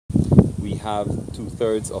have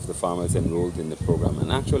 2/3 of the farmers enrolled in the program,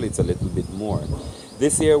 and actually it's a little bit more.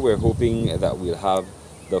 This year we're hoping that we'll have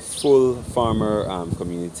the full farmer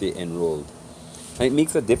community enrolled. And it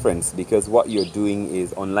makes a difference because what you're doing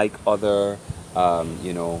is, unlike other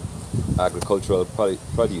agricultural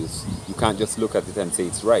produce, you can't just look at it and say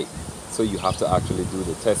it's right. So you have to actually do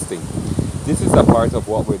the testing. This is a part of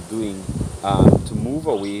what we're doing to move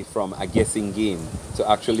away from a guessing game to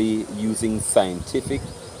actually using scientific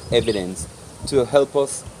evidence to help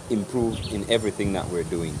us improve in everything that we're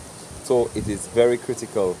doing. So it is very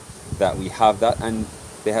critical that we have that, and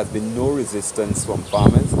there has been no resistance from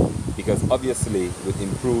farmers because obviously with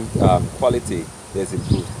improved quality, there's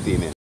improved payment.